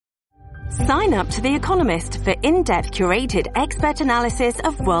Sign up to The Economist for in-depth curated expert analysis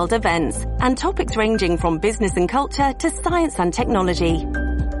of world events and topics ranging from business and culture to science and technology.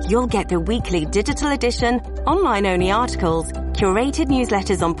 You'll get the weekly digital edition, online-only articles, curated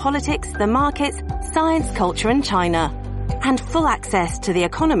newsletters on politics, the markets, science, culture and China, and full access to The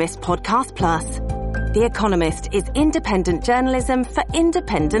Economist Podcast Plus. The Economist is independent journalism for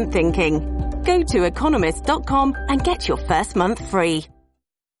independent thinking. Go to economist.com and get your first month free.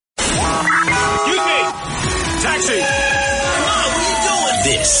 Excuse me! Taxi! Come on, what are you doing?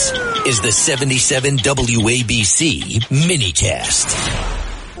 This is the 77 WABC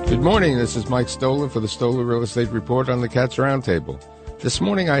minicast. Good morning, this is Mike Stoller for the Stoller Real Estate Report on the Cats Roundtable. This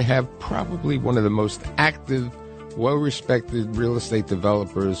morning I have probably one of the most active, well-respected real estate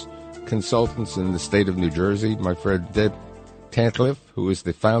developers, consultants in the state of New Jersey, my friend Deb Tantliff, who is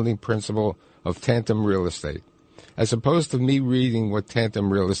the founding principal of Tantum Real Estate. As opposed to me reading what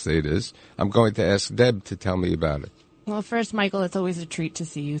Tantum Real Estate is, I'm going to ask Deb to tell me about it. Well, first, Michael, it's always a treat to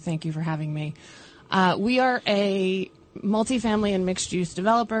see you. Thank you for having me. We are a multifamily and mixed-use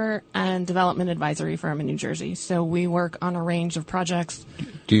developer and development advisory firm in New Jersey. So we work on a range of projects.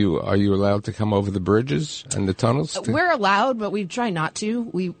 Are you allowed to come over the bridges and the tunnels? We're allowed, but we try not to.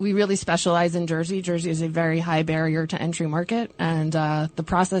 We really specialize in Jersey. Jersey is a very high barrier to entry market, and the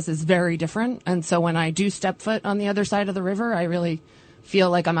process is very different. And so when I do step foot on the other side of the river, I really feel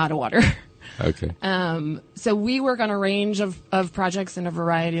like I'm out of water. Okay. So we work on a range of projects in a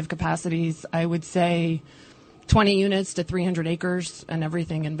variety of capacities. I would say 20 units to 300 acres and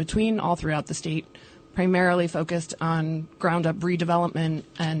everything in between all throughout the state, primarily focused on ground-up redevelopment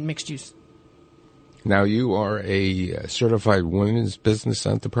and mixed use. Now, you are a certified women's business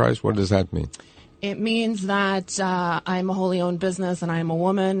enterprise. What does that mean? It means that I'm a wholly owned business and I'm a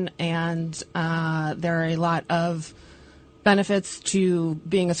woman, and there are a lot of benefits to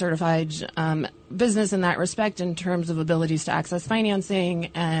being a certified business in that respect in terms of abilities to access financing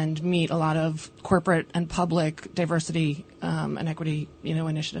and meet a lot of corporate and public diversity and equity,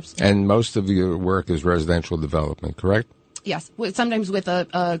 initiatives. And most of your work is residential development, correct? Yes, sometimes with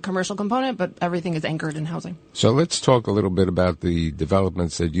a commercial component, but everything is anchored in housing. So let's talk a little bit about the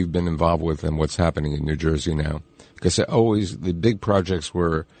developments that you've been involved with and what's happening in New Jersey now. Because always the big projects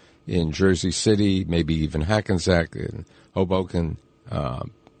were in Jersey City, maybe even Hackensack and Hoboken.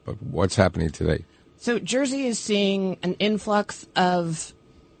 But what's happening today? So Jersey is seeing an influx of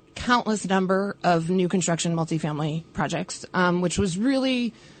countless number of new construction multifamily projects, which was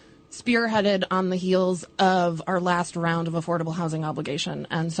really spearheaded on the heels of our last round of affordable housing obligation.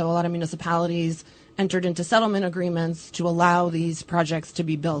 And so a lot of municipalities entered into settlement agreements to allow these projects to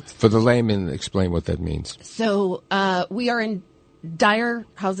be built. For the layman, explain what that means. So we are in dire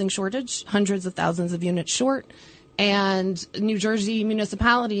housing shortage, hundreds of thousands of units short. And New Jersey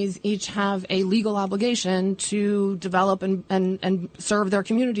municipalities each have a legal obligation to develop and serve their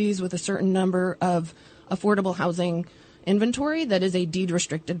communities with a certain number of affordable housing inventory that is a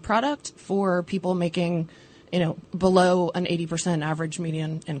deed-restricted product for people making, below an 80% average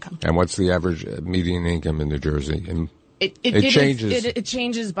median income. And what's the average median income in New Jersey? And it changes. It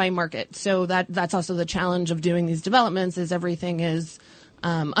changes by market. So that's also the challenge of doing these developments is everything is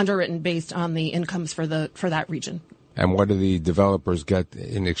underwritten based on the incomes for that region. And what do the developers get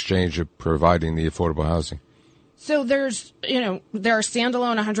in exchange of providing the affordable housing? So there are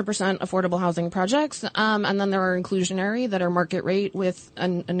standalone 100% affordable housing projects, and then there are inclusionary that are market rate with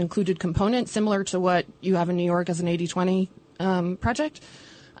an included component similar to what you have in New York as an 80-20 project.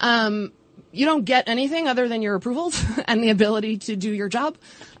 You don't get anything other than your approvals and the ability to do your job.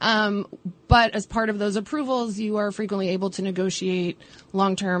 But as part of those approvals, you are frequently able to negotiate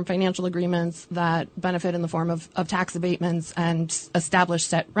long-term financial agreements that benefit in the form of tax abatements and establish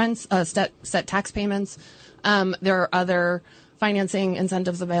set rents, set tax payments. There are other financing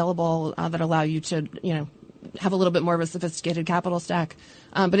incentives available that allow you to, have a little bit more of a sophisticated capital stack.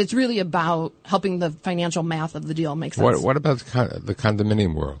 But it's really about helping the financial math of the deal make sense. What about the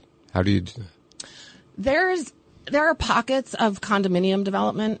condominium world? How do you do that? There are pockets of condominium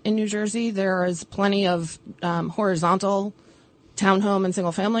development in New Jersey. There is plenty of horizontal townhome and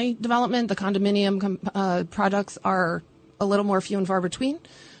single-family development. The condominium products are a little more few and far between.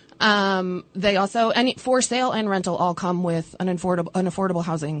 They also, for sale and rental, all come with an affordable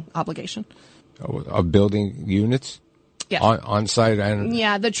housing obligation. Of building units? Yes. On site and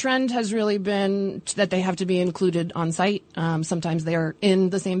the trend has really been that they have to be included on site. Sometimes they are in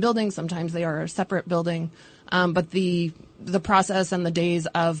the same building, sometimes they are a separate building. But the process and the days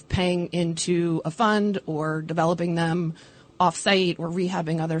of paying into a fund or developing them off site or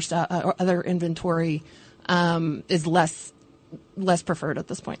rehabbing other stuff or other inventory is less less preferred at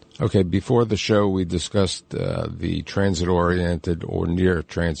this point. Okay, before the show, we discussed the transit-oriented or near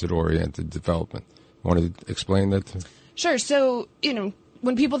transit-oriented development. Want to explain that? Sure. So,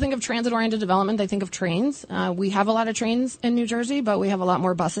 when people think of transit-oriented development, they think of trains. We have a lot of trains in New Jersey, but we have a lot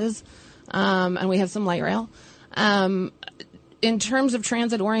more buses, and we have some light rail. In terms of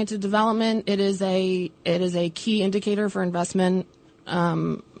transit-oriented development, it is a key indicator for investment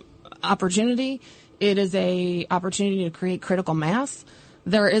opportunity. It is a opportunity to create critical mass.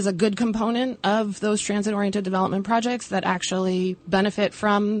 There is a good component of those transit-oriented development projects that actually benefit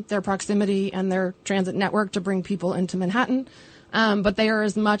from their proximity and their transit network to bring people into Manhattan. But they are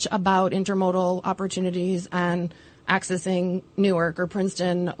as much about intermodal opportunities and accessing Newark or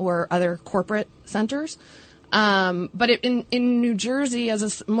Princeton or other corporate centers. But in New Jersey,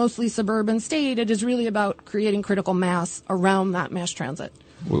 as a mostly suburban state, it is really about creating critical mass around that mass transit.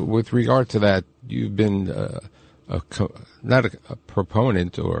 With regard to that, you've been not a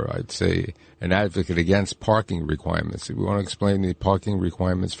proponent, or I'd say an advocate against parking requirements. You want to explain the parking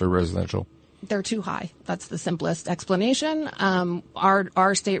requirements for residential? They're too high. That's the simplest explanation.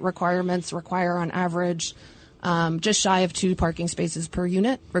 Our state requirements require on average just shy of 2 parking spaces per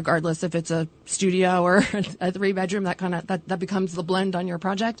unit, regardless if it's a studio or a 3-bedroom. That becomes the blend on your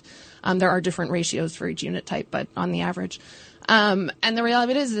project. There are different ratios for each unit type, but on the average. And the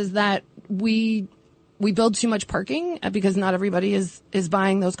reality is that we build too much parking because not everybody is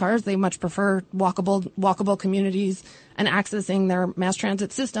buying those cars. They much prefer walkable communities and accessing their mass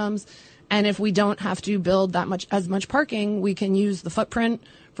transit systems. And if we don't have to build as much parking, we can use the footprint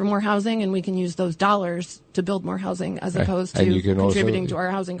for more housing, and we can use those dollars to build more housing as opposed to contributing to our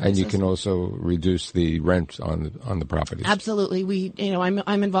housing crisis. And you can also reduce the rent on the properties. Absolutely.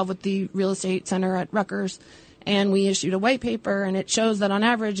 I'm involved with the real estate center at Rutgers, and we issued a white paper, and it shows that on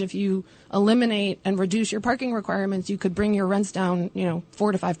average, if you eliminate and reduce your parking requirements, you could bring your rents down,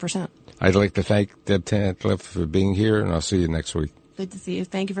 4 to 5%. I'd like to thank Deb Tantliff for being here, and I'll see you next week. Good to see you.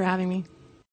 Thank you for having me.